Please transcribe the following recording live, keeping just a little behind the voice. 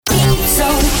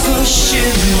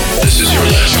This is your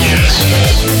last chance.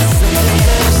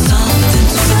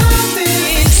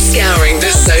 Scouring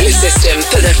the solar system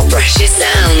for the freshest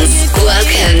sounds.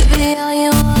 Welcome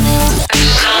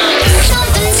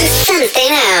to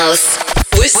Something Else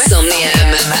with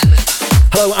Somnium.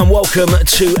 Hello and welcome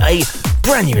to a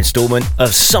brand new instalment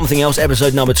of Something Else,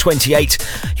 episode number 28.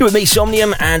 You're with me,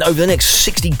 Somnium, and over the next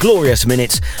 60 glorious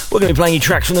minutes, we're going to be playing you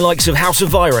tracks from the likes of House of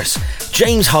Virus,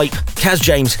 James Hype, Kaz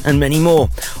James, and many more.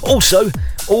 Also,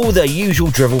 all the usual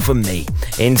drivel from me.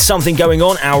 In Something Going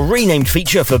On, our renamed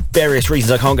feature for various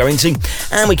reasons I can't go into,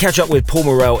 and we catch up with Paul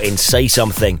Morrell in Say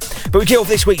Something. But we kick off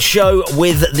this week's show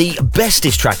with the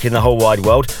bestest track in the whole wide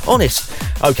world, Honest.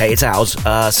 Okay, it's ours,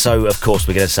 so of course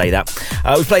we're going to say that.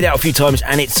 We've played it out a few times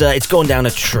and it's gone down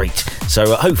a treat,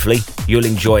 so hopefully you'll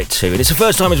enjoy it too. And it's the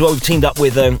first time as well we've teamed up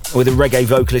with a reggae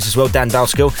vocalist as well, Dan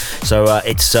Balskill, so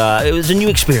it was a new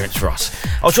experience for us.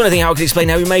 I was trying to think how I could explain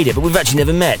how we made it, but we've actually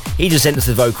never met. He just sent us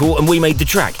the vocal and we made the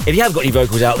track. If you have got any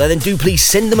vocals out there, then do please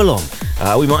send them along.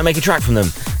 We might make a track from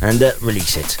them and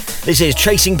release it. This is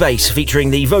Chasing Bass featuring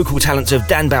the vocal talents of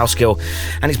Dan Balskill,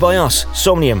 and it's by us,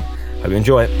 Somnium. Hope you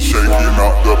enjoy it. Shaking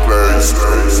up the place.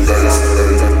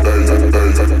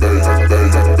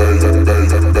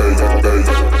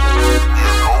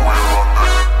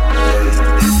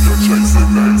 If you're chasing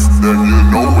next, then you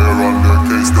know we're on the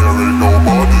case. There ain't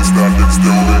nobody standing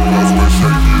still because we're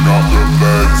shaking up the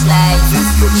place.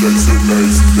 If you're chasing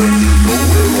next, then you know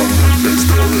we're on the case.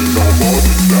 There ain't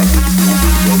nobody standing still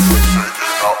because we're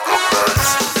shaking up the place.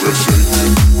 We're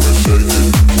shaking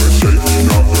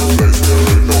up the place. There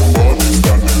ain't nobody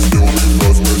standing still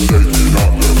because we're shaking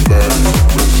up the place.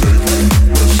 We're shaking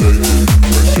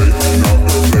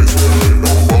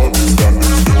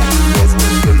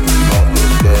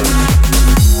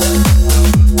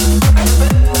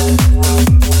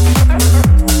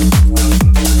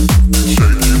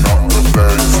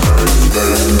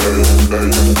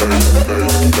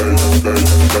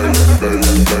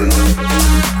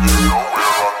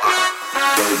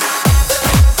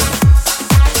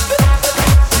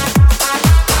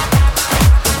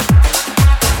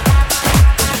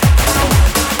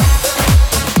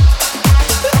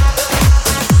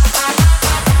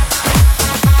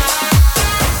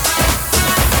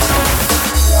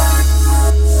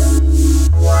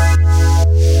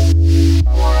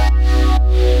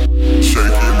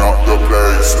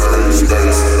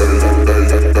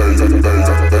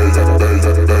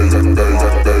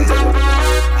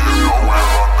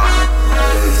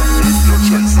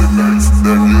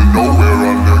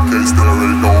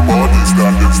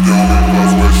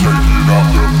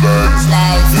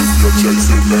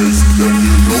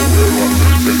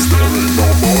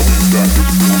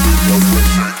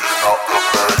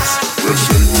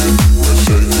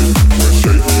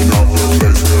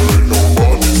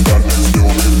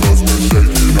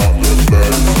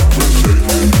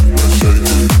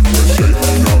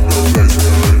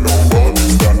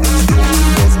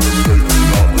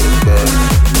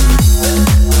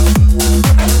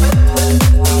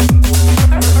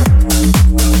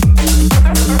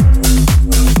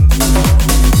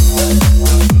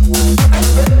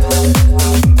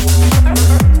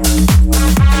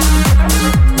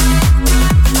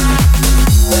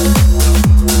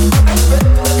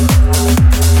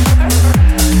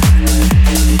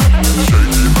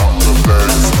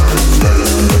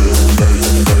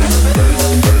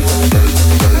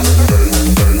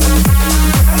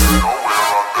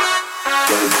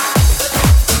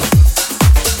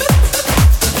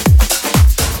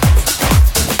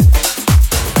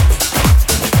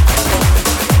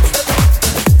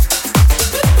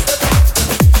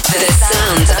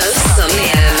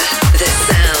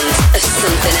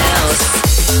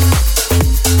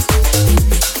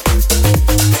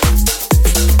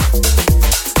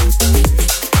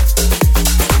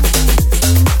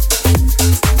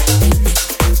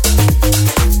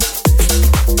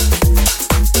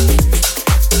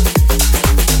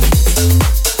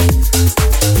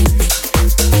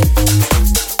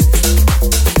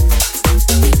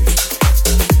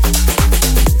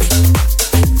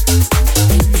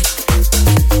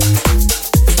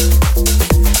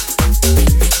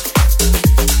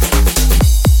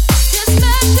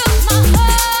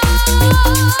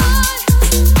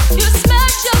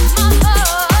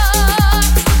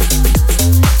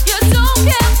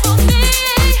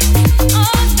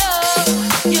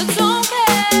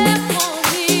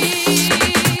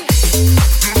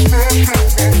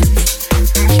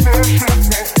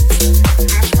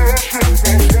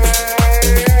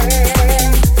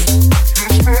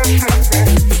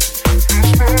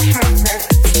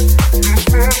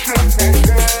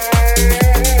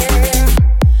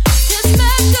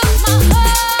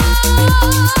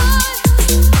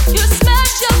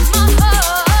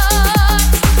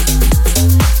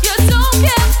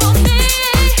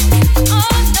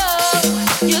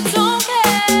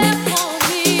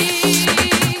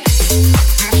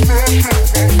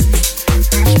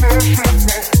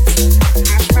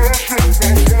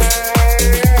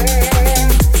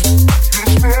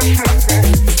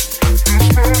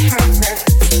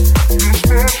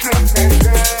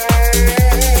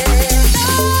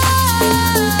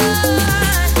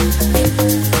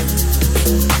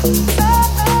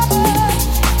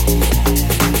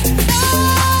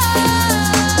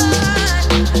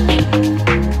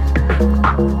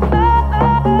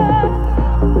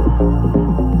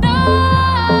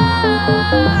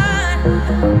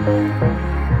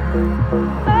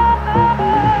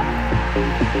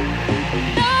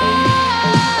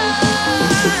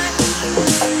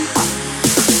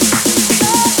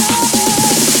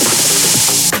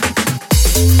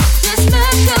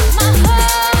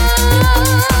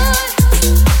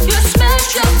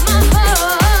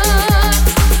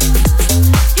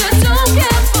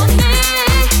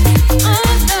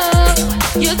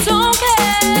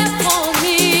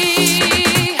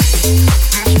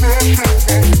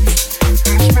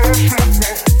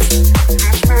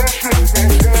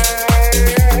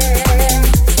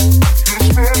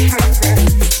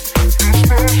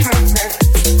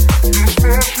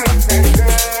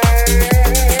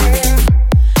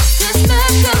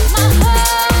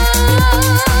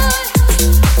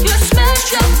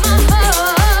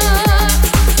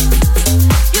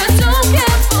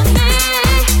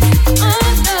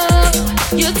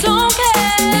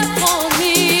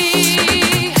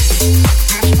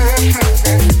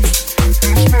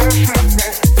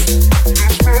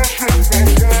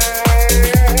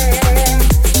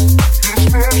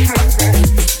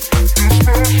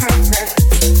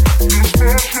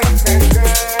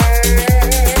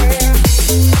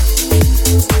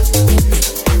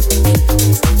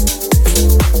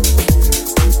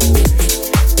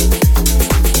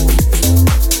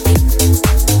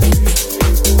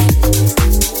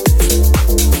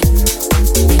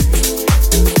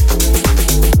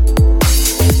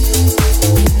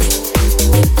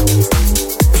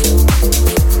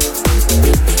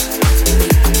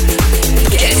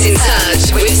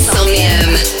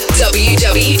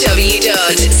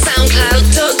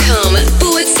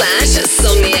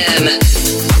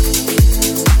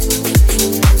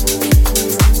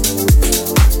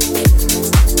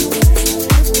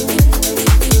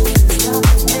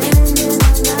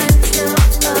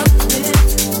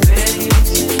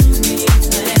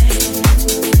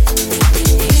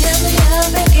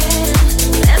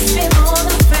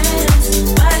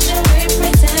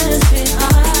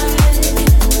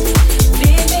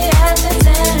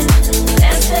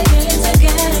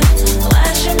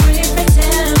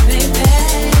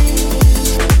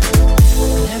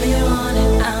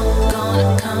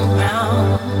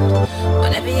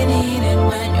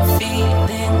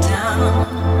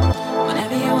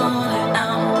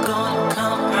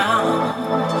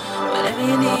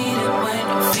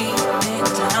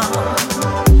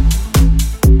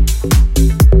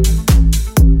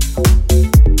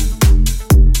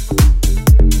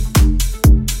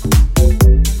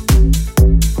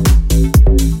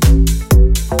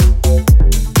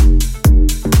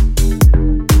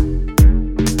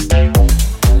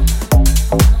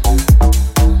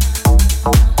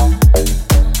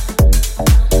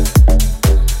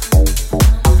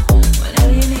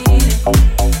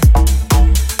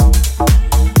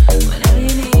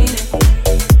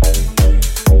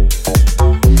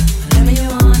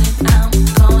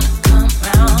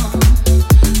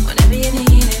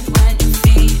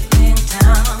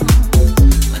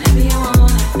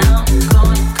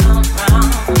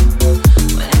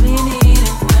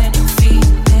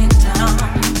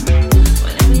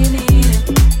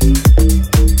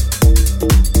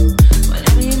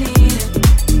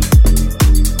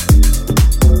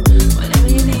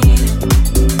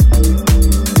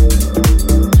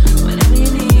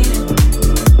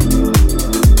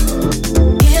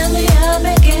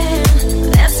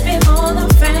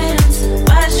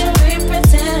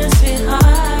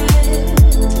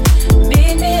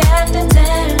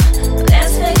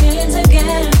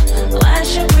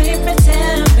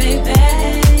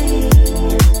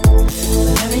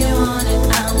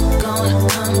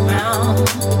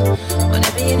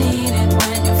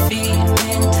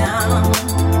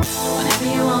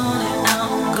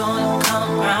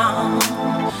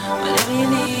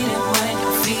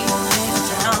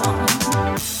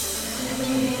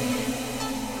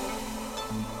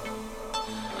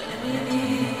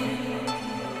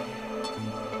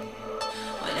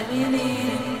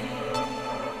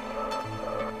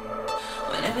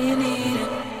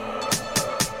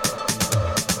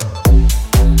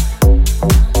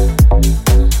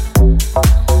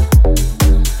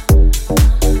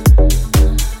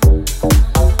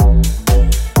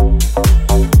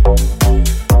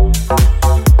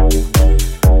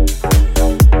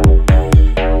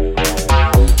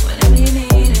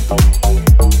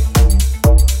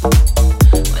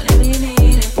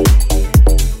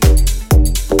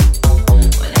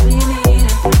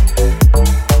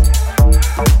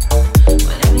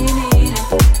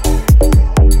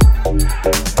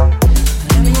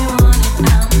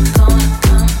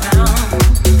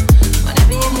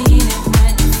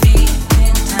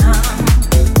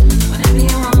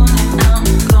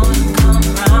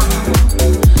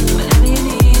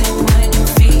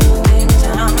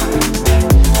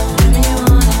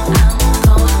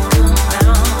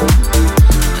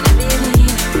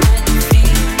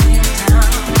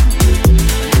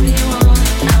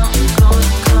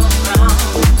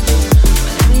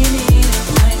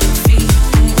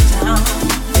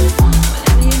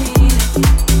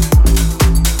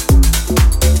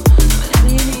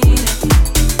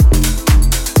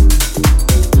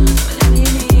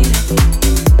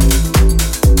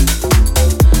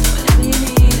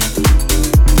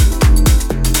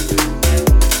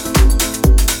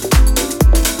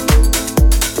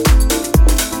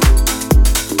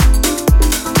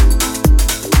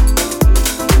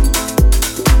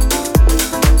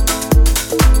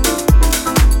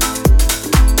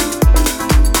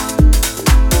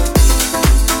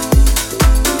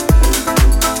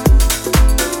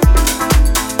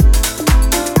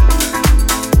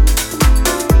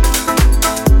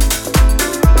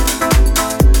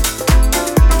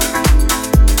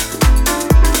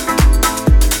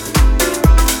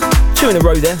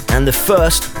there, and the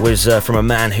first was from a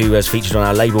man who has featured on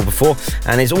our label before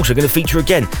and is also going to feature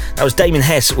again. That was Damon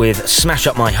Hess with Smash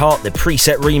Up My Heart, the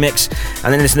preset remix,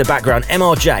 and then listen in the background,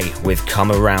 MRJ with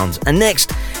Come Around. And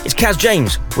next, it's Kaz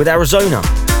James with Arizona.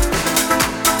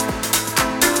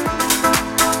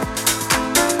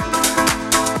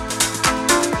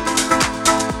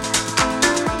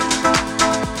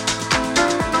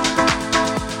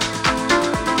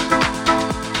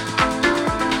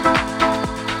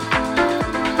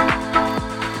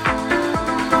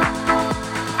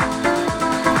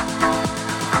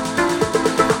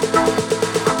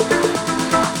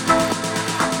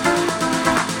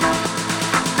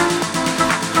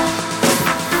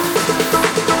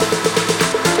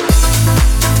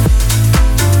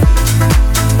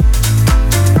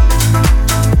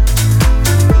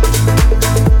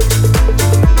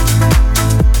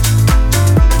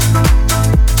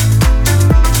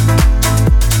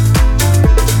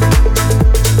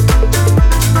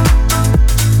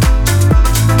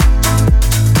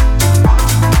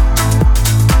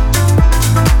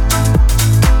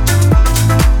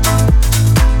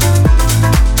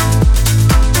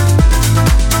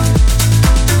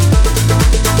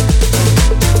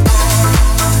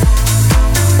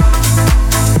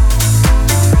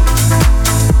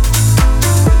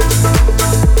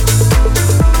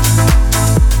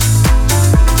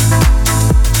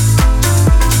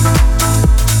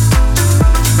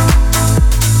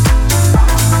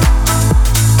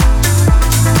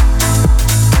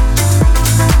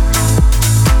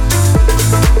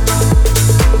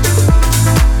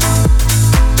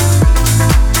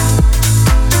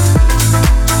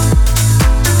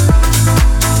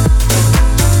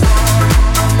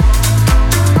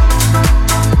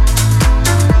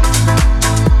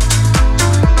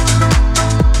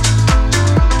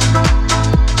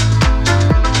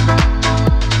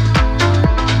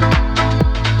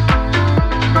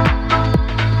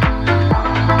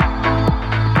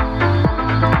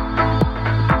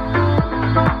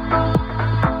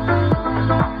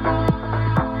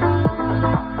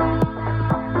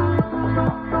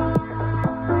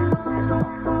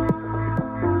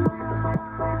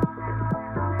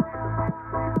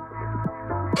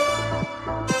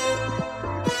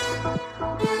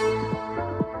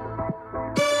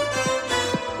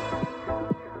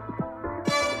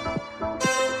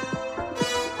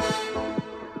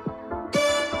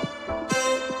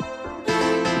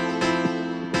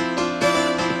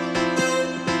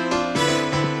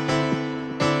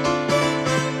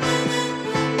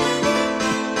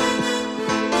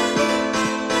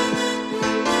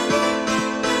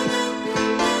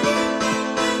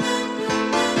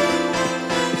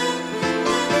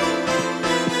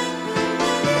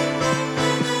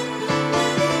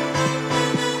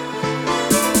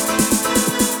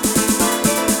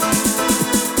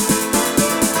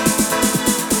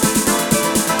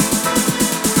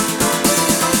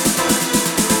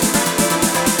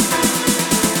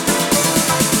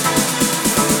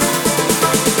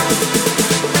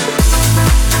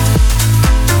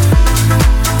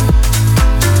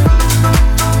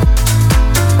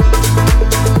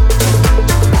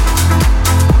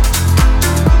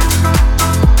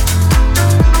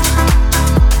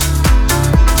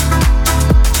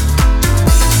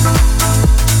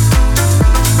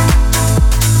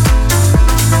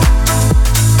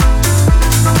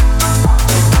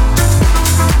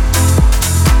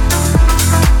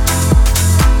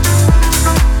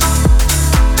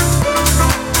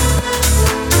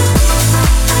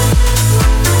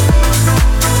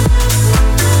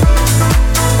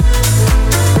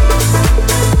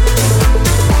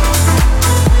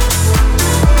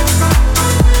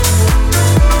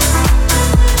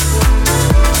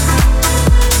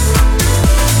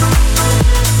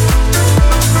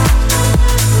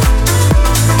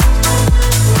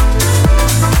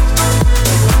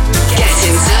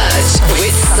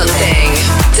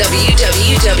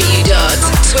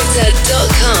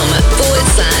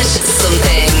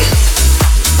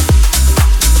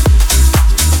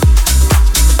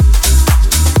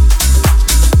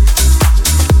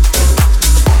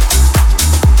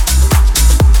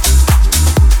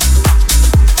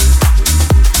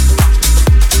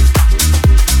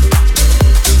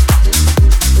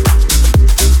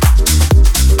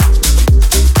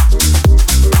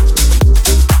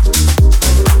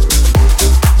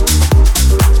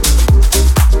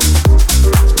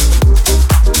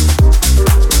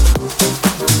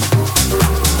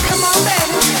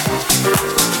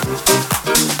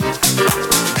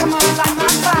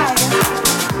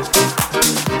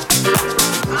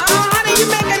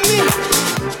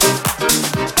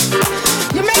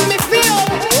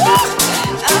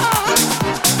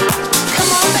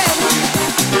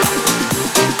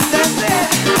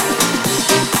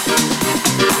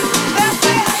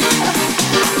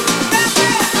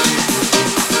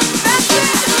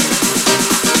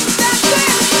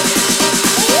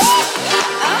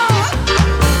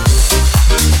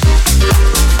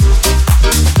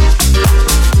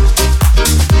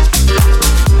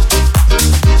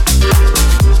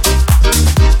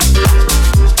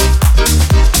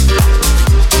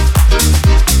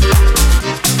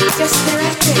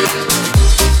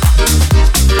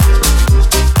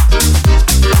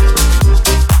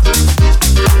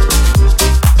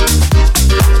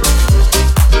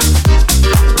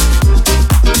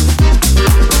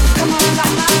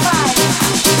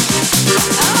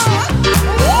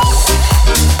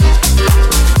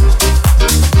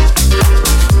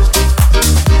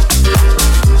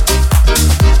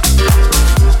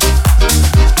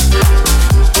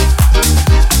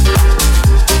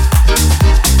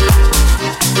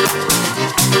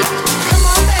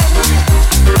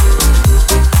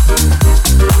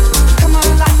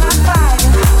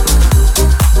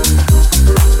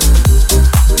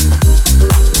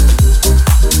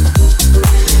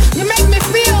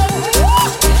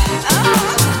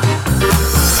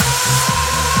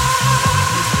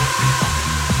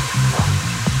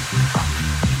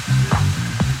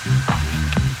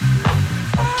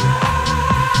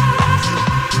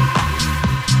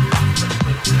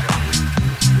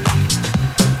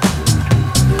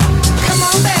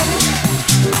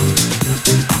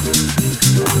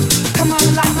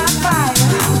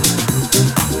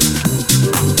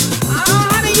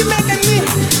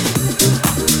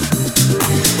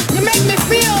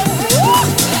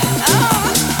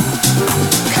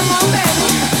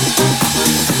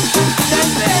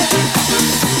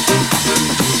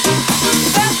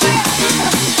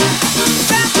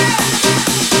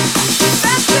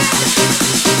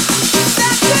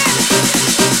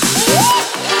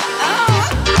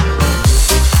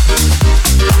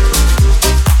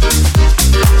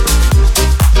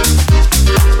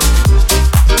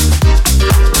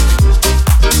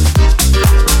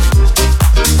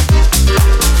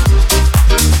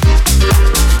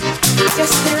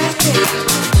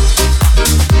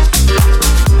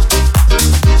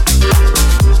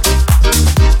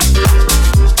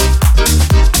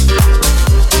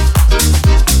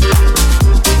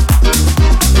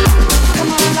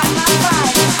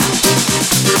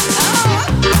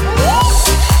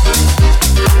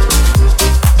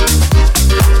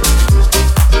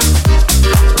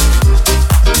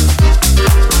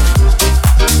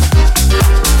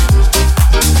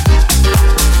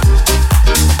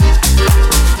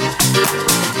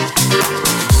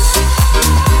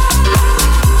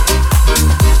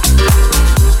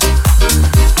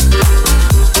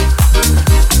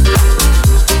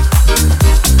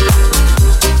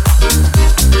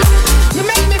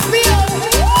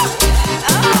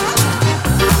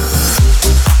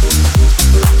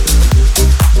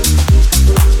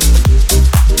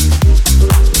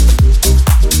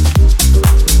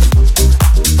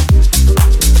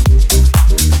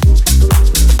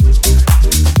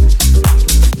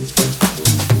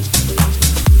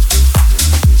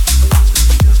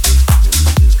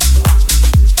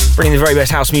 playing the very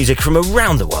best house music from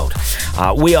around the world.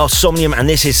 We are Somnium, and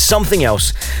this is Something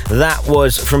Else. That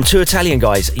was from two Italian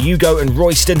guys, Hugo and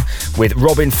Royston, with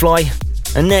Robin Fly.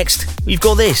 And next, we've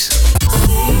got this.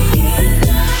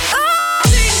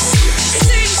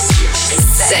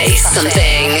 Say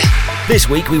something. This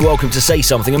week we welcome to Say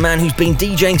Something a man who's been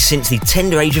DJing since the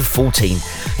tender age of 14.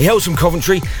 He hails from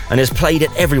Coventry and has played it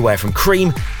everywhere from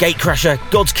Cream, Gatecrasher,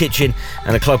 God's Kitchen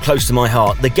and a club close to my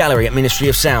heart, the Gallery at Ministry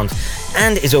of Sound,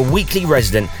 and is a weekly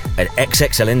resident at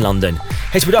XXL in London.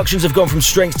 His productions have gone from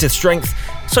strength to strength,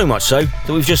 so much so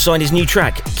that we've just signed his new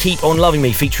track, Keep On Loving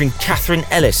Me, featuring Catherine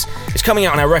Ellis. It's coming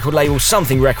out on our record label,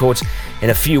 Something Records, in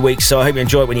a few weeks, so I hope you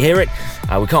enjoy it when you hear it.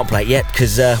 We can't play it yet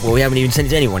because, we haven't even sent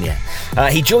it to anyone yet.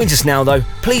 He joins us now, though.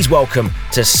 Please welcome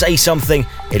to Say Something.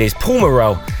 It is Paul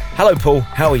Morrell. Hello, Paul.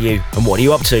 How are you? And what are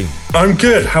you up to? I'm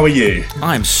good. How are you?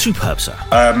 I am superb, sir.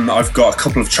 I've got a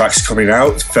couple of tracks coming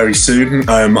out very soon.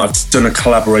 I've done a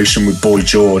collaboration with Boy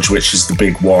George, which is the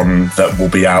big one that will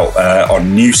be out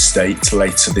on New State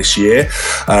later this year.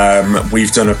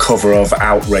 We've done a cover of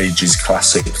Outrage's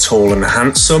classic Tall and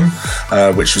Handsome,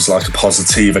 which was like a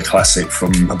Positiva classic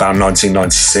from about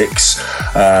 1996.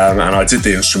 And I did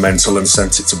the instrumental and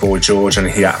sent it to Boy George, and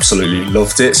he absolutely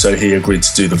loved it. So he agreed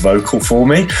to do the vocal for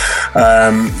me.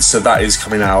 So that is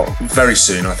coming out very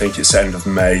soon. I think it's end of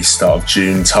May, start of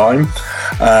June time.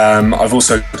 I've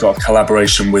also got a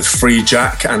collaboration with Free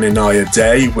Jack and Inaya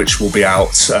Day, which will be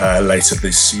out later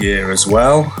this year as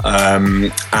well.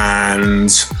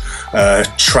 And a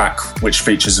track which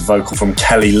features a vocal from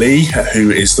Kelly Lee, who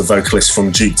is the vocalist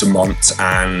from Duke Dumont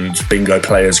and Bingo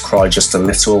Players Cry Just a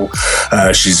Little.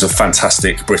 She's a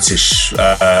fantastic British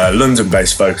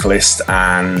London-based vocalist,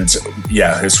 and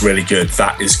yeah, it's really good.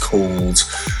 That is called...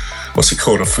 What's it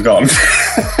called? I've forgotten.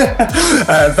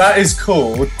 That is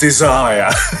called Desire.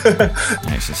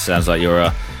 Excellent. Sounds like you're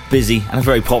a busy and a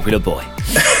very popular boy.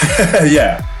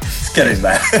 Yeah, let's get in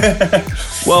there.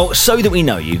 Well, so that we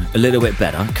know you a little bit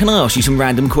better, can I ask you some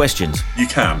random questions? You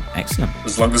can. Excellent.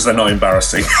 As long as they're not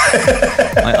embarrassing.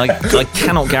 I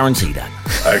cannot guarantee that.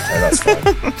 Okay, that's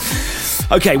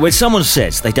fine. Okay, when someone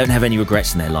says they don't have any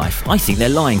regrets in their life, I think they're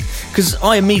lying. Because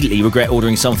I immediately regret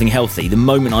ordering something healthy the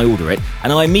moment I order it,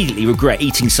 and I immediately regret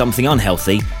eating something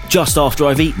unhealthy just after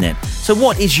I've eaten it. So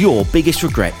what is your biggest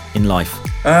regret in life?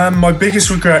 My biggest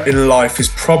regret in life is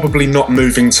probably not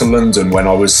moving to London when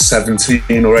I was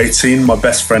 17 or 18. My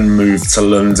best friend moved to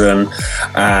London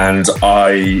and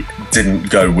I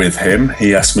didn't go with him.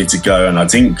 He asked me to go and I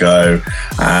didn't go.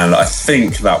 And I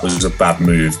think that was a bad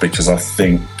move because I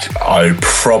think I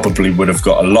probably would have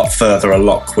got a lot further, a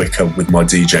lot quicker with my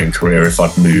DJing career if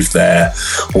I'd moved there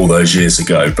all those years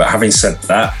ago. But having said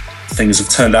that, things have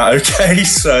turned out okay,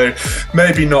 so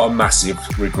maybe not a massive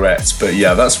regret, but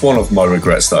yeah, that's one of my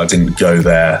regrets that I didn't go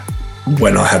there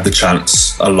when I had the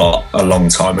chance a long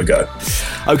time ago.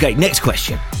 Okay, next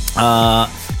question.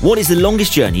 What is the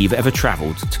longest journey you've ever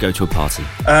travelled to go to a party?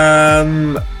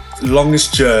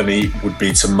 Longest journey would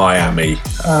be to Miami.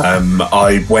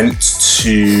 I went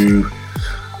to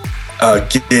a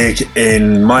gig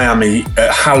in Miami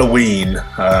at Halloween,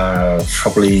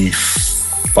 probably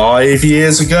 5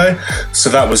 years ago, so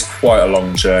that was quite a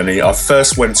long journey. I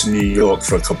first went to New York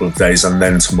for a couple of days and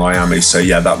then to Miami, so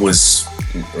yeah, that was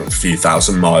a few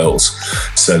thousand miles,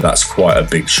 so that's quite a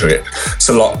big trip. It's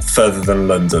a lot further than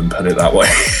London, put it that way.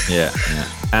 Yeah.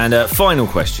 And final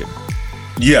question.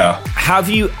 Yeah. Have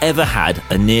you ever had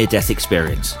a near-death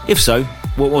experience? If so,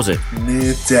 what was it?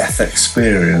 Near-death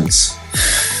experience?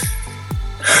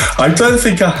 I don't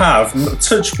think I have.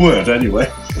 Touch wood, anyway.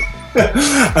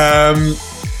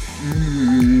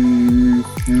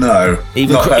 No.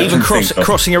 Even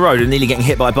crossing a road and nearly getting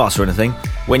hit by a bus or anything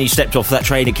when you stepped off that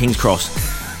train at King's Cross?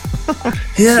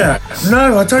 Yeah.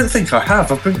 No, I don't think I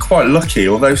have. I've been quite lucky,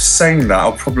 although saying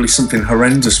that, probably something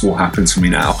horrendous will happen to me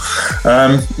now.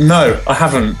 No, I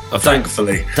haven't,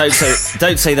 thankfully. Don't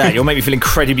say that. You'll make me feel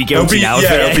incredibly guilty now.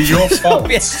 Yeah, it'll be your fault.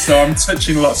 Yeah. So I'm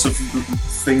touching lots of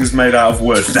things made out of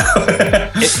wood now.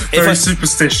 Very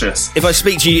superstitious. If I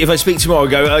speak tomorrow,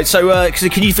 and go,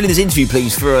 can you fill in this interview,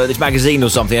 please, for this magazine or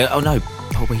something? Oh, no.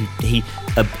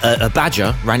 A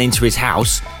badger ran into his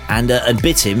house and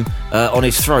bit him on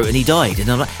his throat and he died. And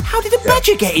I'm like, how did a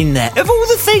badger get in there? Of all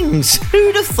the things,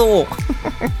 who'd have thought?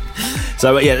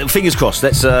 So, fingers crossed.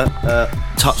 Let's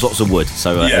touch lots of wood.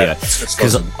 So,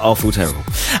 because I'll feel terrible.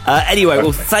 Anyway,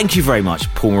 well, thank you very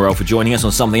much, Paul Morrell, for joining us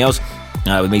on Something Else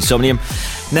with me, Somnium.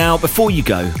 Now, before you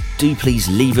go, do please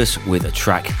leave us with a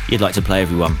track you'd like to play,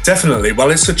 everyone. Definitely.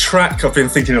 Well, it's a track, I've been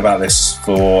thinking about this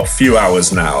for a few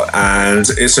hours now, and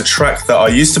it's a track that I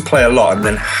used to play a lot and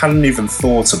then hadn't even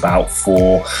thought about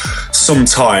for some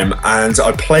time, and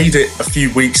I played it a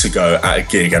few weeks ago at a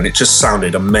gig and it just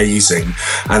sounded amazing,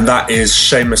 and that is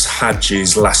Seamus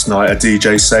Hadji's Last Night a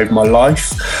DJ Saved My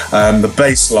Life. The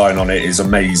bass line on it is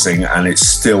amazing and it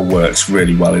still works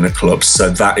really well in a club, so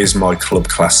that is my club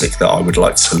classic that I would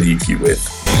like to leave you with.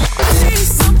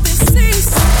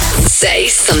 Say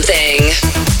something.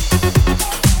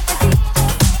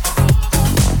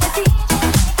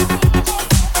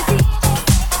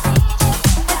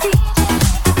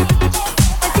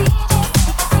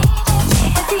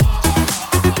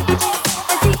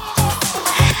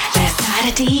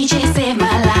 DJ saved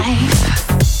my life.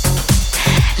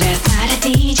 Last night a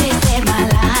DJ saved my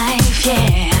life,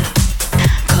 yeah.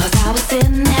 'Cause I was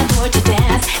sitting there bored to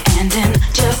death, and in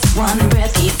just one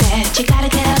breath he said, you gotta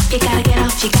get up, you gotta get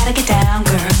off, you gotta get down,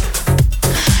 girl.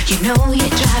 You know you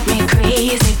drive me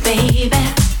crazy, baby.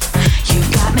 You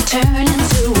got me turning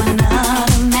to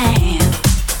another man.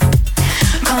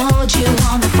 Called you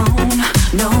on the phone,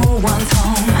 no one's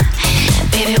home.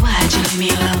 Baby, why'd you leave me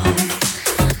alone?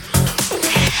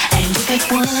 If it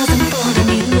wasn't for the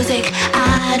music,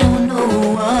 I don't know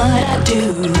what I'd do.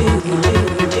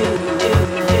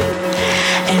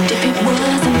 And if it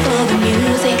wasn't for the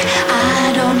music,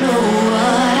 I don't know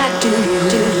what I'd do.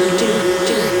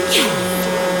 Yeah.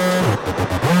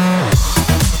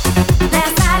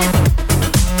 Last night,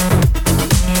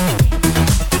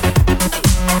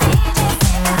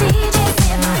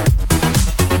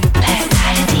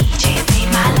 a DJ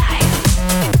saved my life.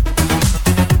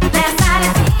 Last night,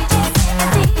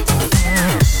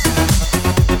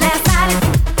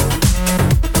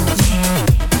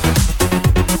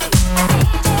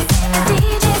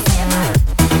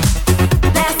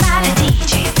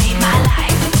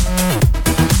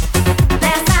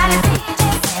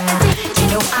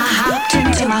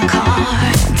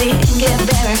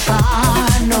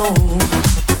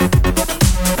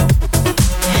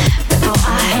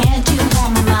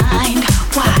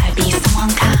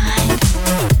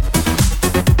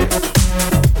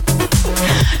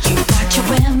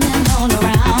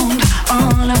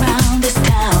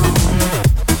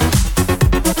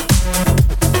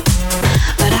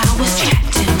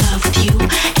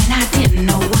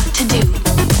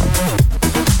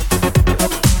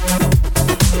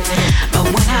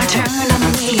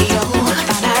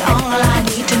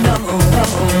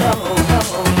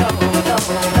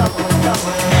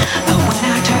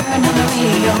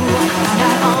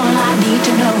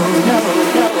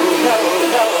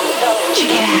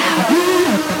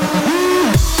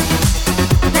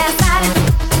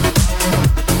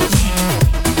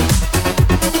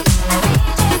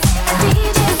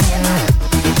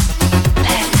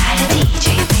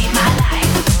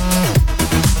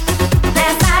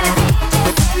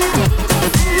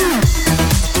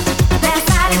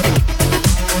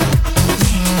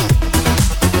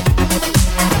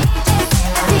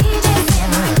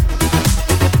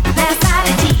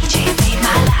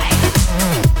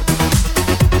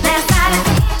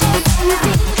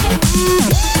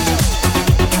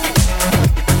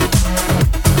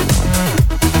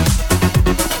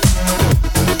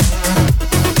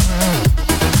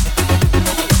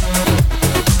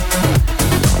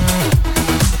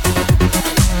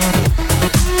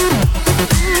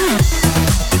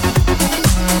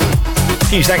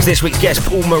 Huge thanks to this week's guest,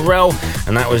 Paul Morrell,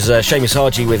 and that was Seamus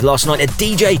Hadji with Last Night a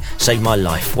DJ Saved My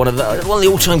Life. One of the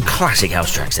all-time classic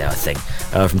house tracks there, I think,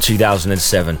 from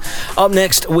 2007. Up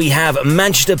next, we have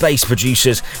Manchester-based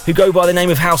producers who go by the name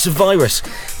of House of Virus.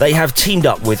 They have teamed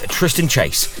up with Tristan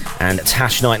Chase and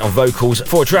Tash Knight on vocals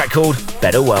for a track called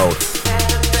Better World.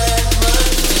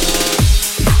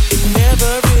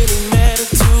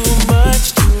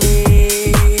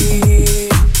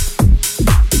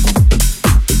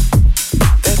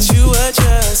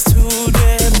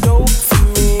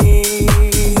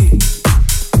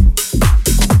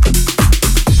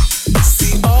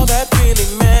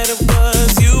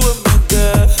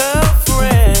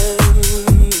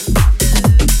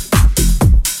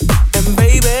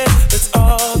 Baby, that's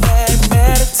all that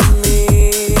matters to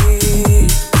me.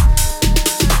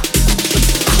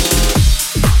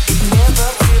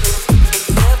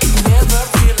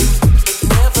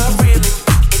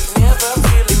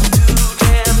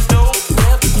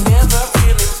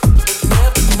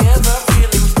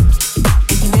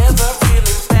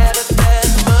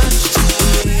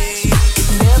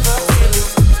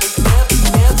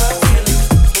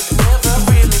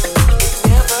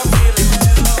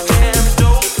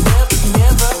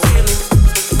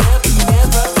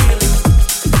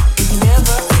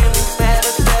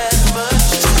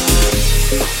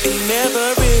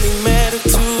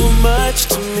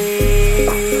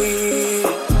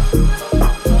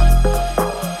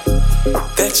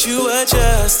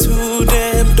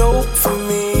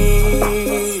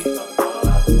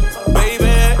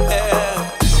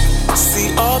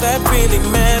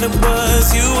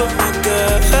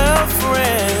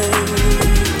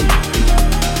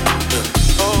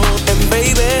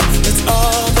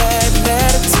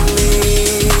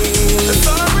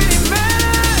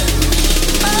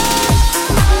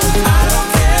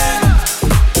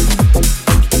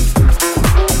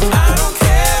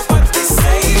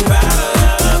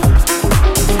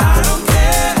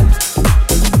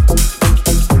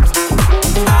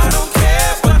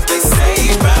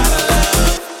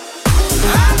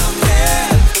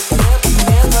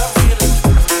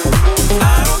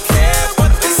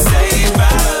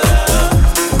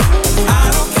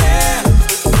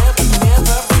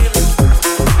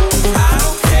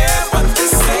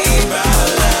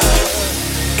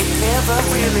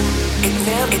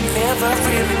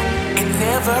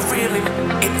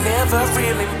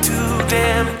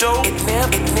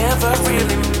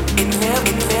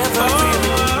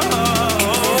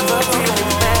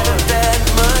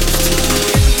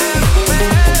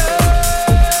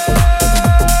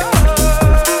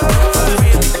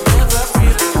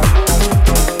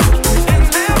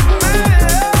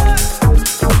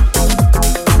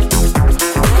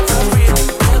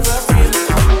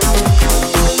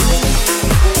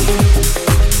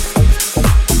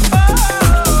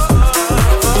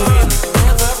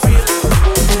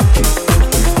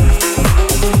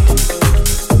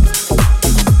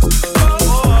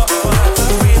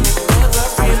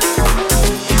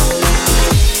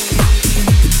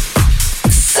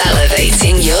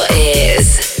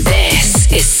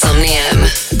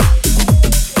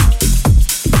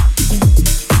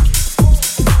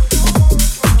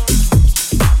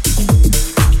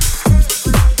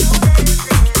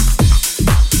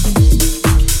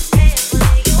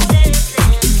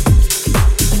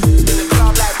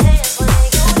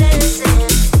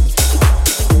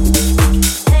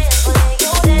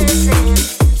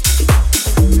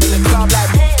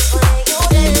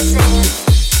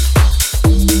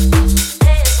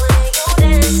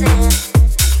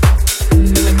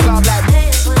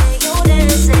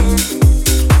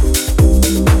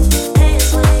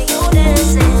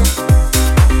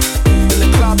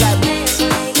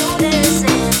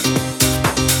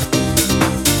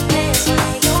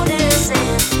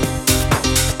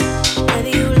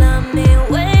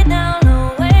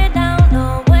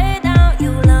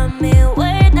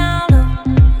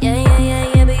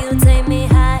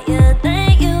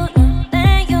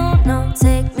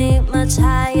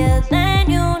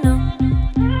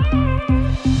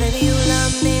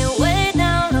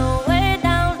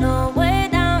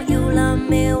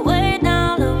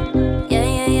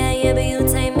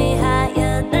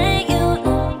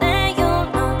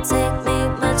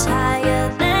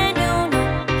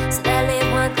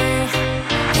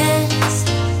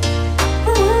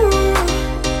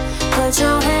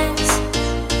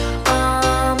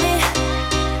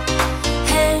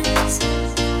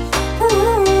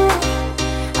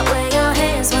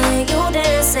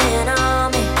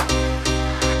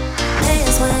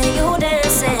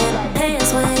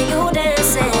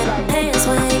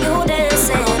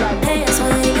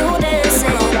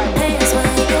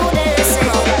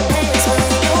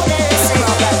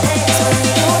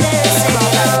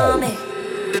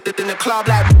 club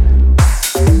like.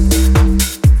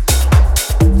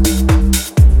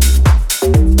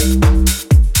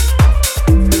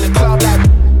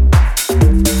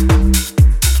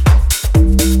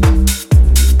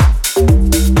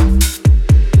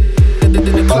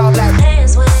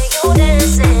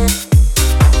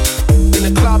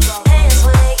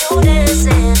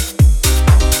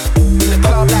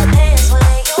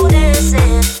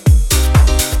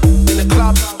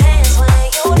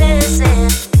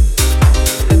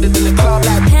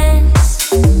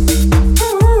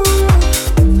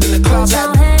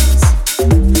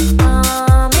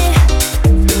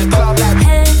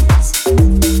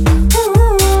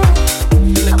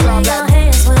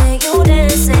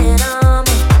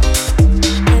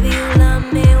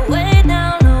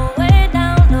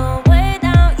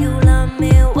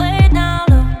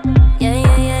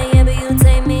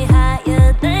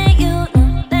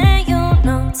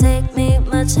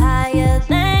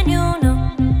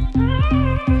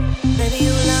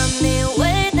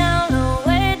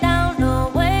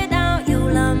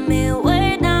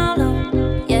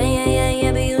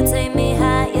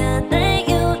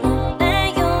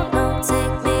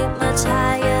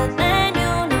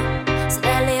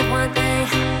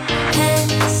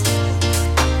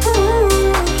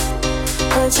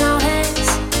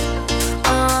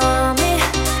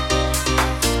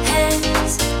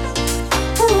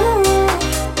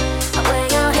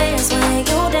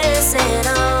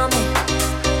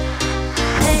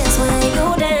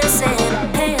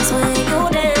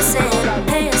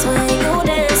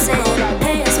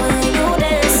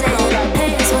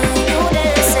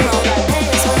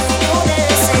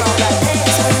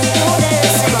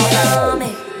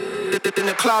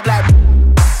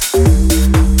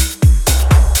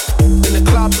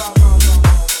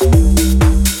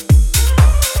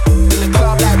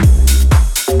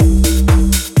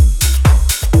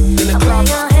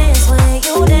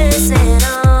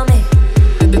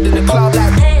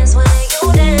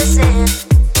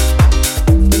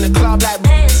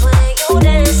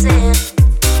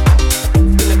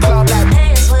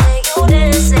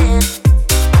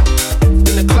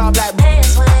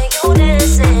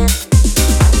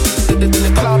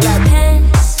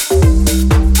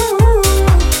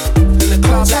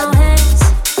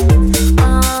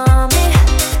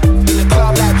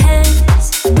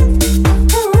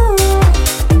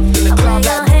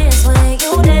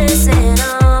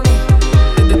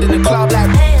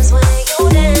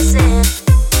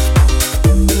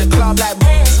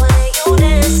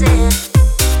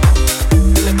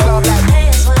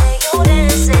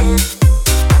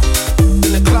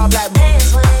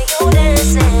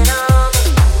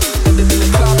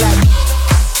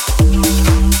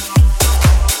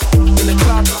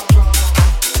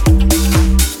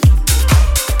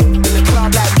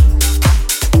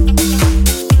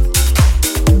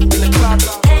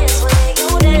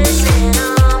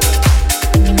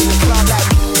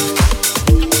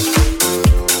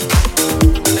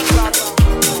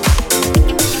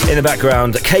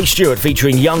 Background, K Stewart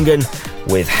featuring Young'un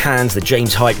with Hands, the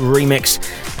James Hype remix.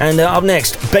 And up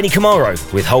next, Benny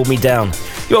Camaro with Hold Me Down.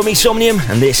 You're on me, Somnium,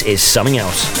 and this is Something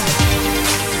Else.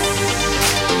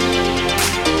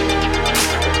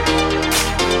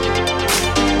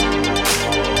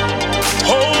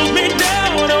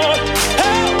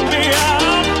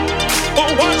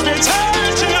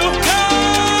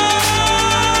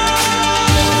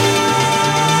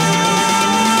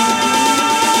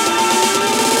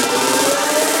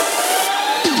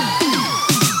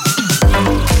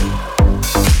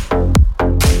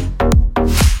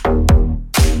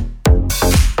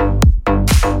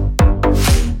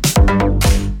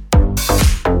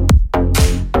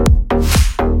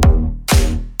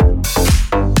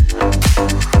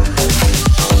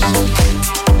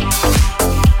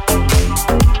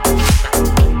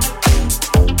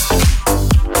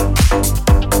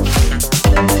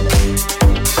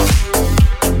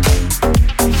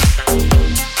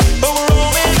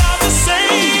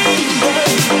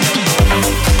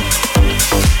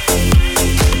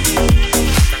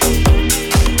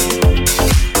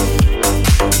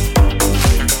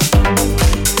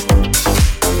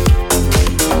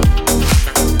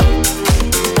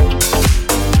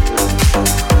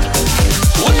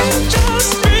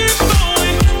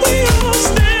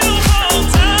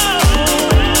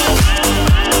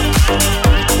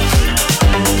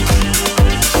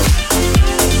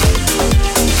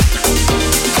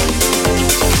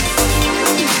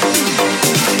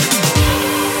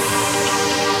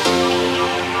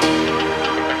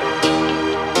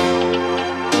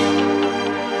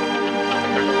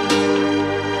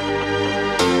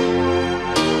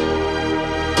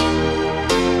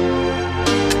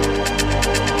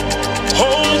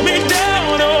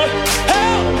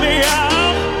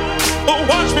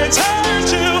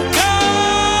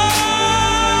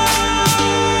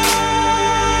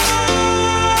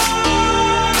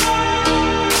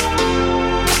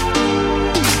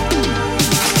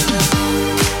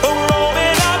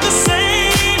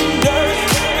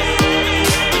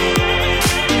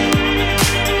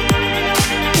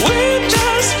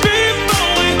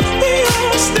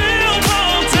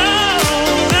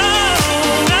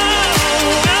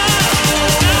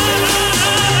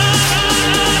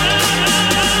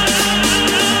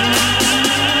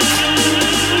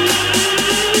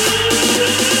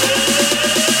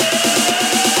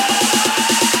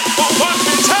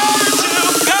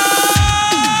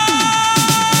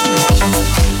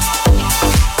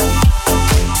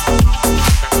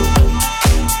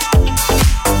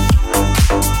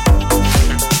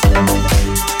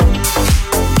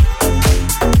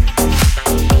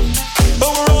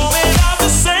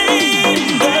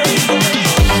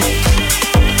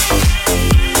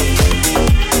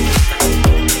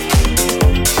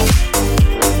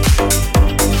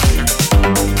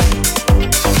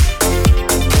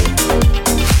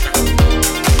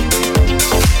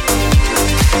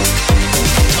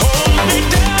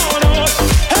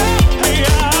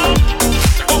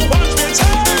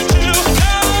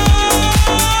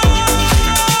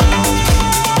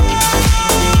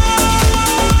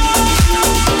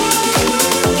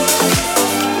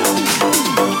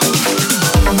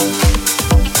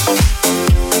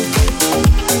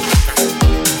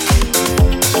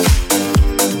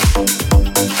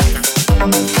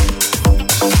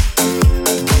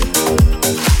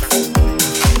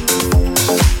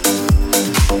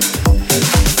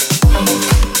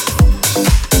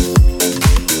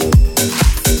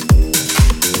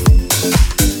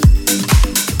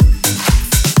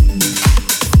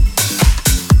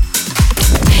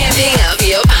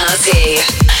 party.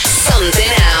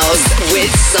 Something else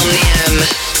with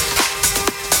Somnium.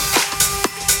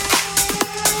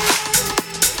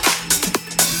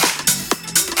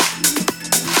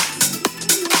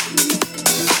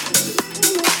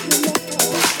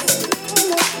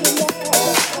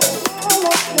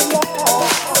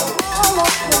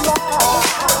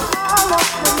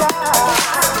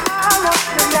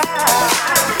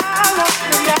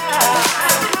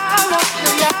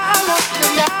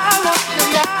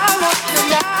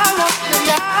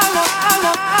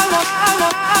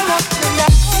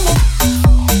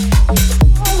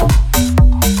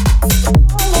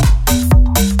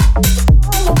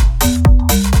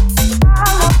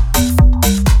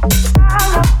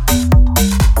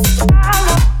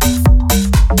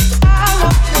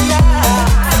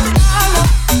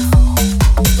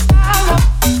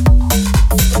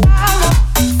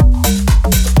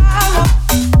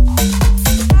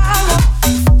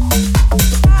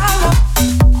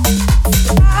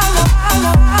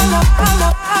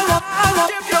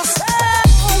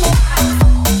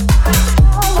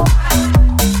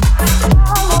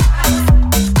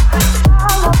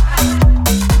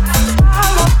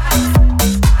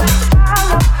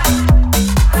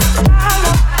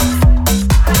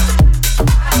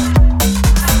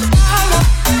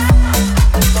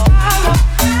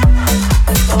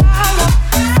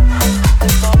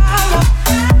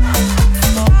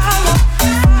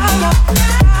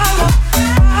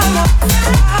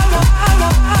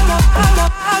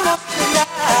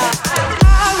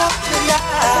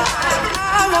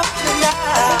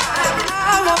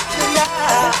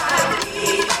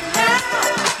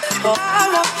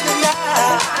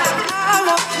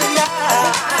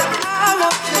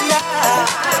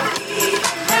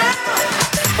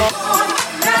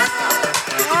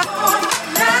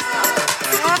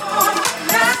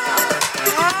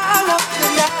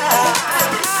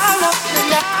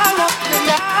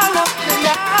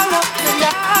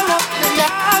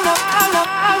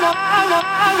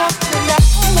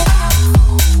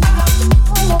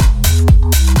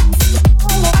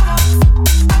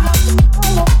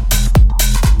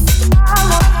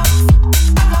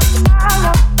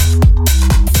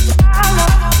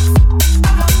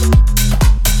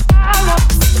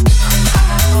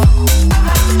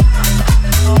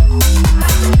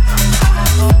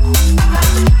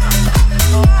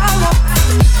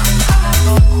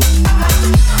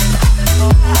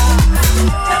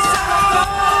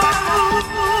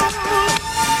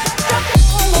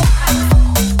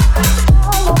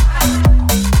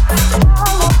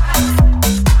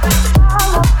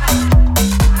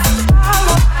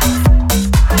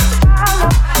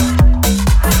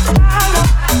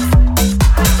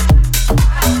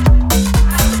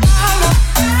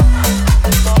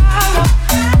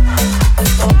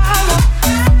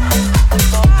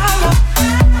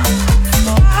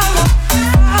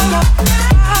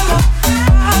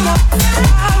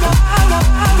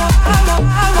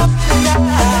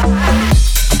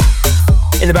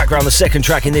 The second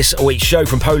track in this week's show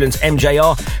from Poland's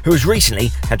MJR, who has recently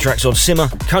had tracks on Simmer,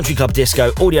 Country Club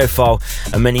Disco, Audiophile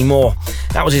and many more.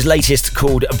 That was his latest,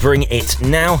 called Bring It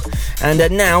Now.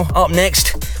 And now, up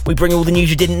next, we bring all the news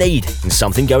you didn't need and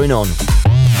Something Going On.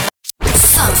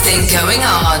 Something Going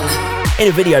On. In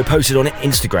a video posted on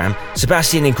Instagram,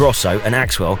 Sebastian Ingrosso and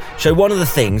Axwell show one of the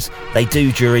things they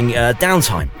do during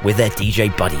downtime with their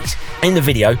DJ buddies. In the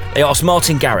video, they asked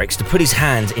Martin Garrix to put his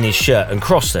hands in his shirt and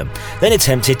cross them, then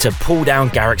attempted to pull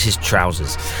down Garrix's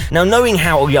trousers. Now, knowing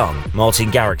how young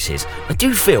Martin Garrix is, I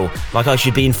do feel like I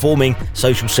should be informing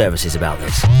social services about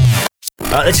this.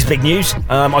 This is big news.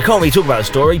 I can't really talk about the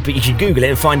story, but you can Google it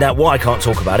and find out why I can't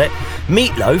talk about it.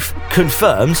 Meatloaf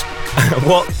confirms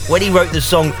when he wrote the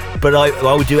song "But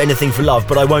I Would Do Anything for Love,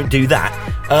 But I Won't Do That."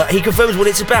 He confirms what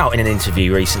it's about in an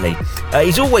interview recently.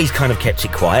 He's always kind of kept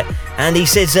it quiet, and he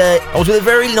says, "I was with a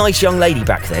very nice young lady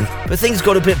back then, but things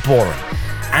got a bit boring.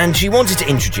 And she wanted to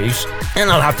introduce,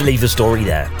 and I'll have to leave the story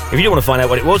there. If you don't want to find out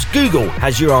what it was, Google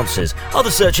has your answers.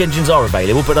 Other search engines are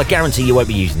available, but I guarantee you won't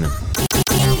be using them."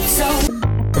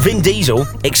 Vin Diesel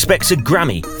expects a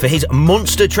Grammy for his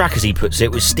monster track, as he puts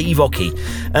it, with Steve Aoki.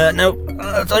 Now,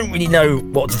 I don't really know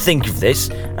what to think of this,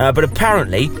 but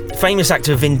apparently, famous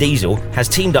actor Vin Diesel has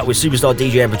teamed up with superstar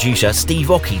DJ and producer Steve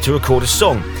Aoki to record a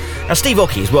song. Now, Steve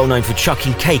Aoki is well known for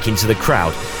chucking cake into the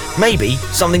crowd. Maybe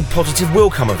something positive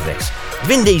will come of this.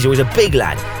 Vin Diesel is a big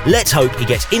lad. Let's hope he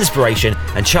gets inspiration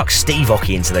and chucks Steve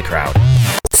Aoki into the crowd.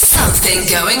 Something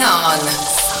going on.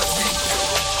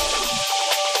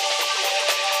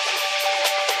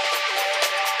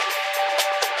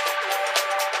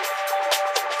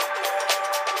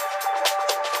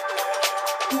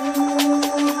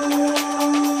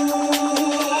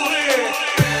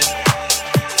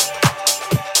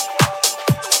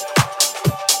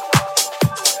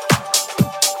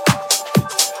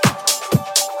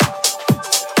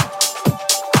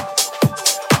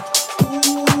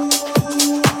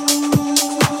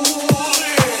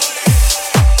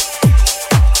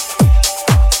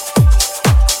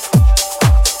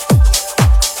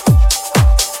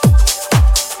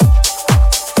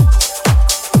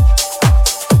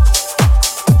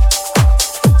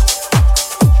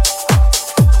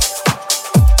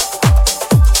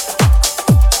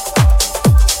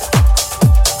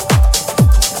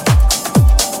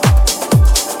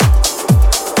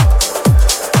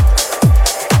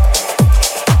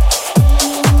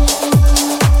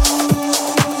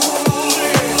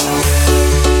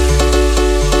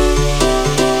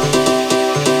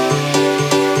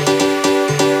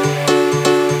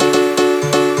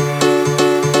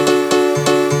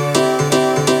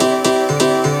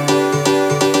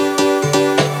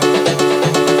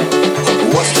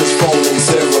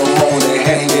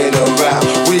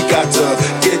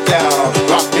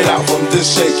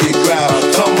 this shaky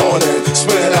ground. Come on and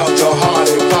spread out your heart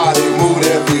and body, move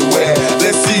everywhere.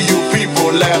 Let's see you people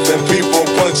laughing, people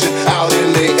punching out in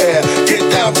the air. Get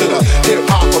down to the hip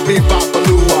hop, a bebop, a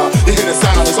lua. You hear the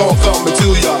sound, it's all coming to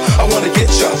ya. I wanna get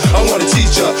ya, I wanna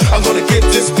teach ya. I'm gonna get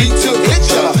this beat to hit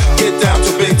ya. Get down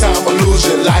to big time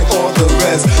illusion like all the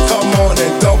rest. Come on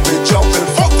and dump it, jump it,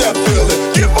 fuck that feeling,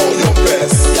 give all your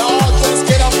best. Y'all just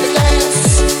get up and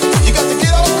dance. You got to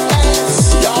get up and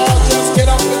dance. Y'all just get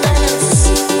up and dance.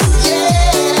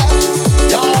 Yeah.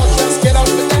 Y'all just get up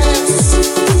and dance.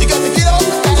 You got to get up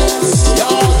and dance.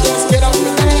 Y'all just get up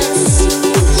and dance.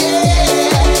 Yeah.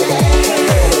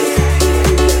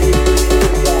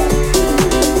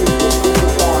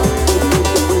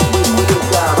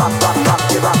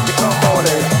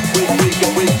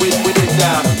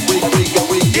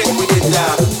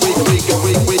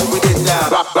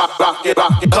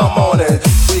 Rock it, come on and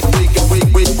we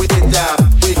get down.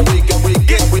 We get down. We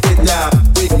get down.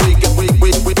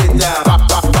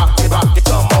 Rock it,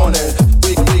 come on and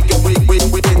we get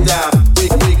down. We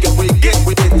get down.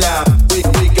 We get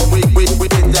down.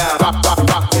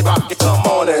 Rock it, come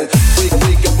on and we get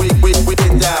down. We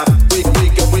get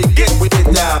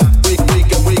down. We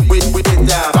get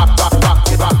down.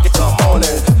 Rock it, come on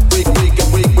and we get down.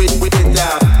 We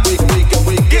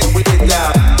get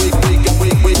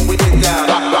down. We get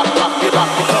down. Rock it,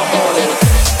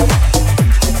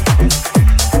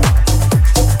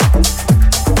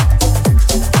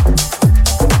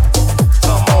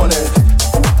 come on and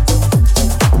we get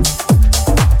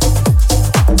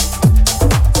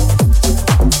down. We get down. We get down. Rock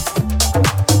it,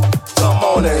 come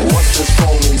on and what's this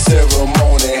phony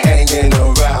ceremony hanging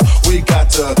around? We got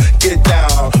to get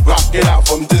down, rock it out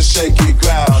from this shaky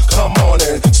ground. Come on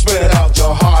and spread out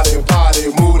your heart and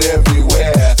body, move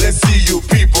everywhere. Let's see you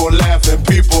people laughing,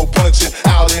 people punching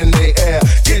out in the air.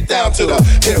 Get down to the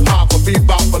hip hop, a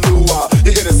bebop, a lua.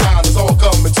 You hear the sound, it's all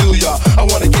coming to ya. I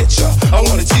wanna get ya, I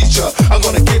wanna teach ya. I'm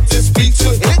gonna get this beat to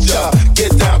hit ya.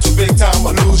 Get down to big time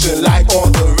illusion like all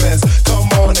the rest. Come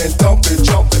on and dump it,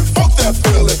 jump it, fuck that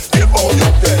feeling, give all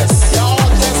your best. Y'all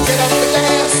just get up and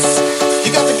dance.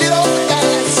 You got to get up and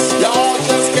dance. Y'all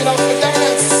just get up and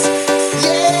dance.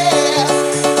 Yeah.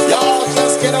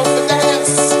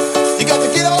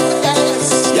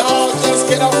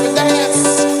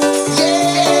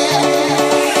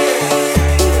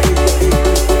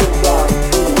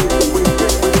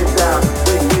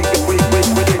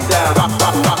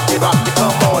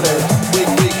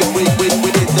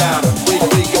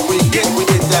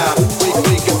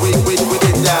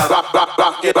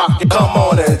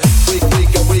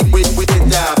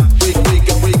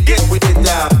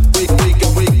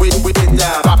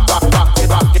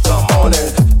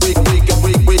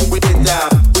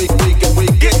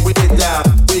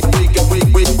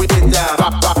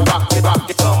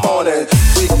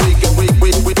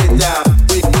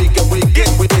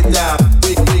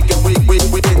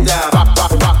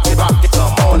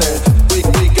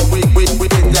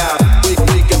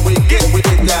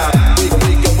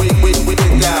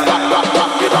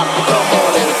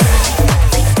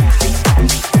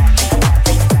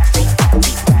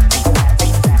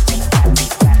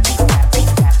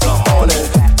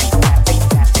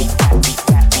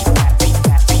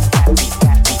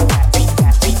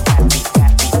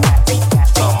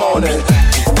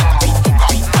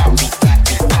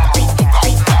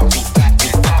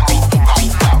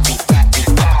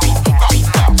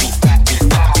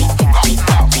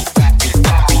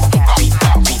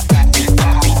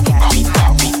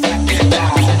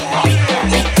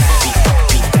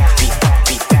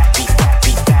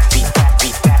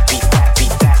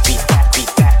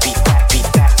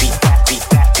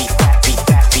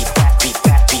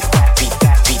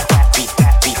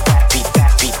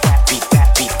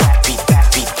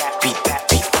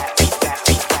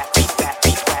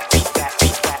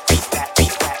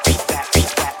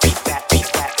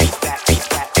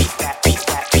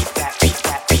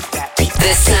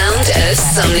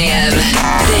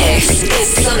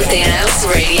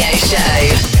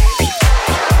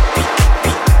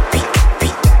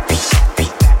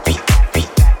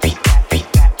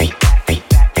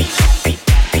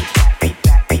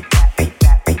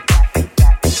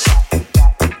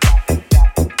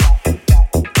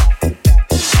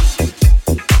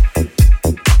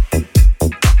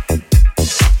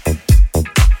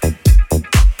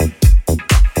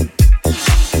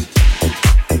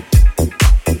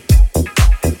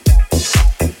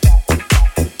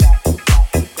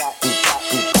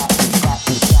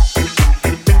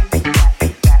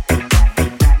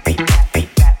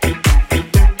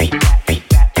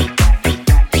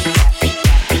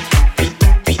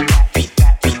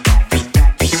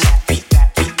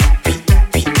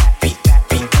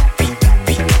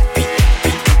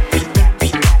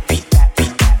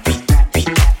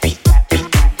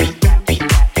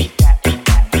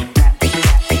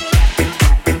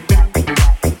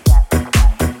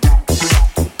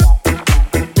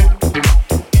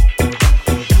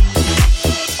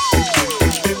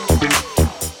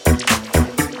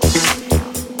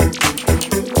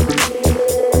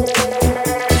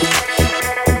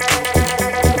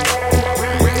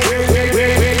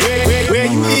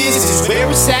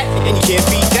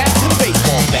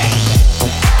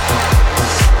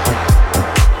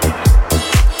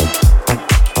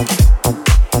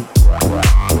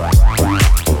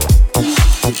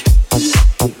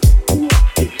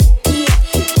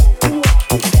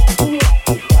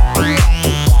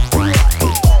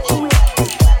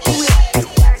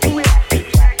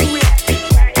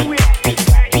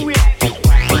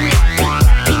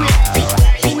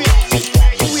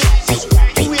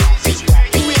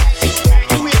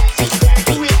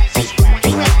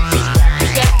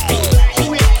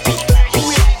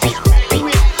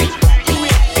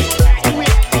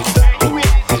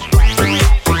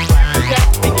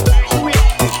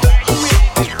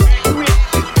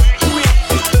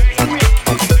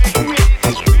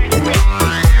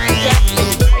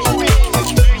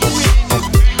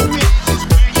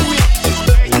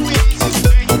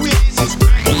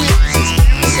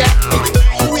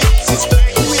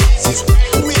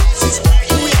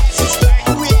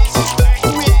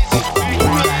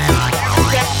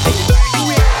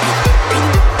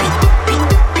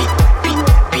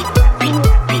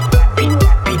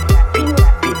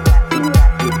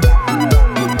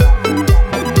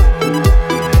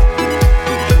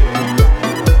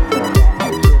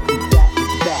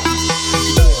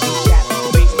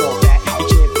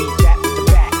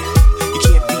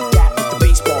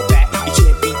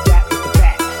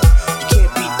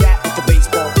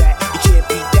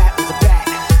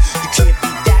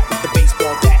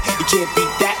 can't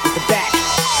beat that with the back.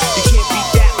 You can't beat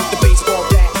that with the baseball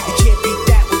bat. You can't beat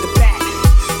that with the back.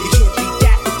 You can't beat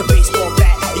that with the baseball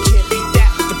bat. You can't beat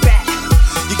that with the back.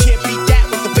 You can't beat that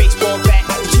with the baseball bat.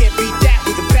 You can't beat that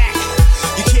with the back.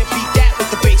 You can't beat that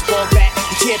with the baseball bat.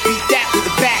 You can't beat that with the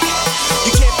back. You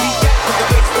can't beat that with the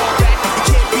baseball bat. You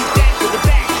can't beat that with the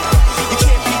back. You can't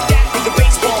beat that with the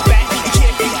baseball bat. You can't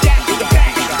beat that with the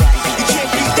back. You can't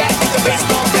beat that with the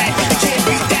baseball bat. You can't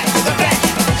beat that with the back.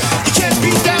 You can't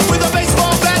beat that with a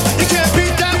baseball bat. You can't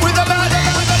beat that with a bat.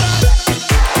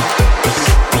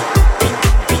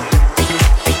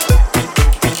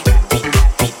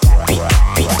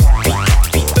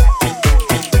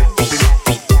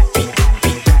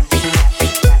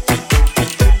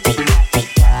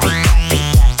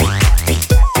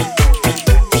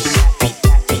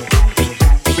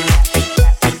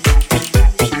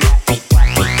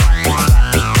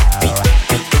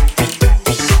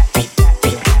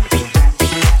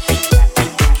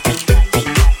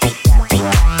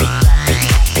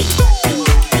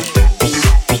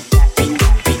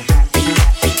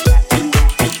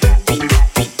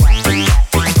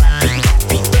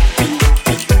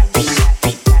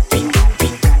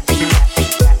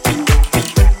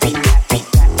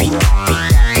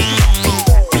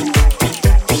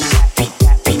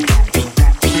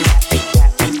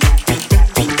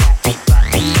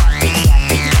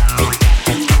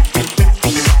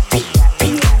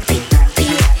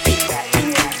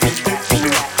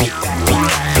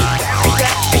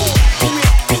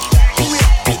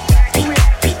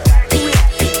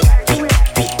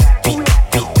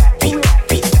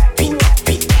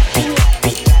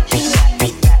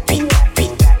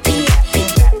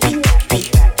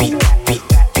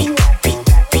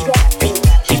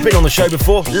 Show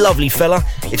before, lovely fella.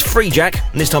 It's Free Jack,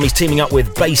 and this time he's teaming up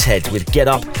with Basshead with Get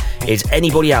Up. Is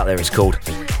Anybody Out There it's called.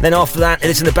 Then after that,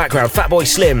 it's in the background, Fatboy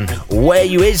Slim, Where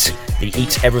You Is, the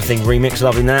Eats Everything remix,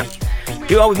 loving that.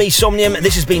 You are with me, Somnium.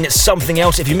 This has been Something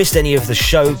Else. If you missed any of the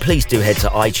show, please do head to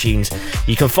iTunes.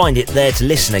 You can find it there to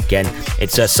listen again.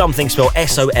 It's something spelled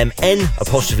SOMN', and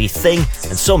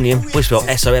Somnium we spell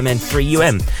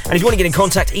SOMN3UM. And if you want to get in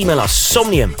contact, email us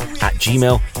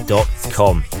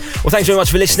somnium@gmail.com. Well, thanks very much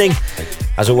for listening.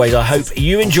 As always, I hope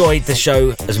you enjoyed the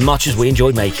show as much as we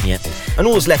enjoyed making it. And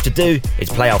all that's left to do is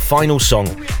play our final song.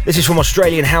 This is from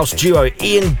Australian house duo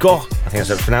Ian Gough, I think that's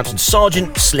how it's pronounced, and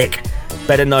Sergeant Slick,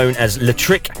 better known as Le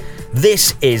Trick.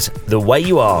 This is The Way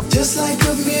You Are. Just like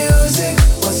good music,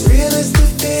 what's real is the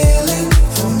feeling.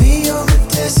 For me, you're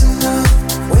medicinal,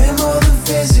 way more than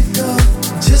physical.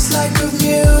 Just like good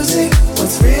music,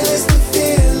 what's real is the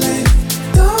feeling.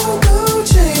 Don't go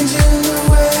changing the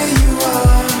way you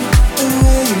are, the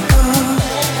way you are,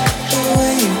 the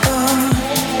way you are,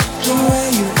 the way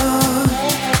you are,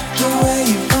 the way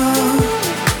you are,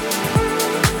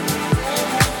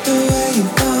 the way you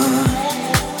are,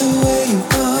 the way you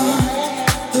are,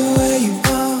 the way you are.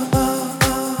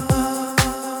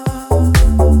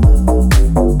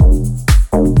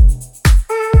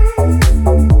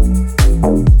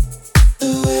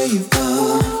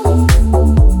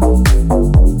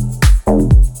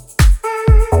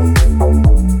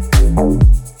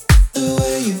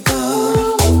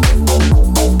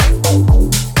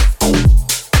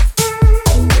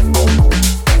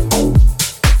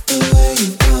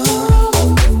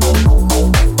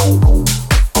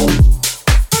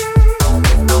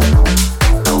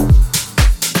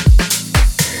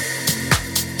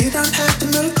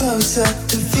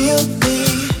 To feel me,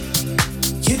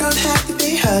 you don't have to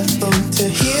be hurtful to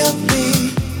heal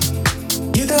me.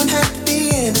 You don't have to be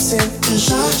innocent to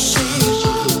love me.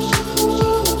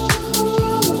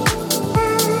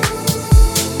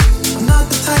 I'm not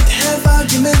the type to have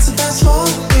arguments about small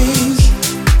things.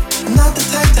 I'm not the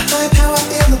type to hide how I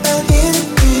feel about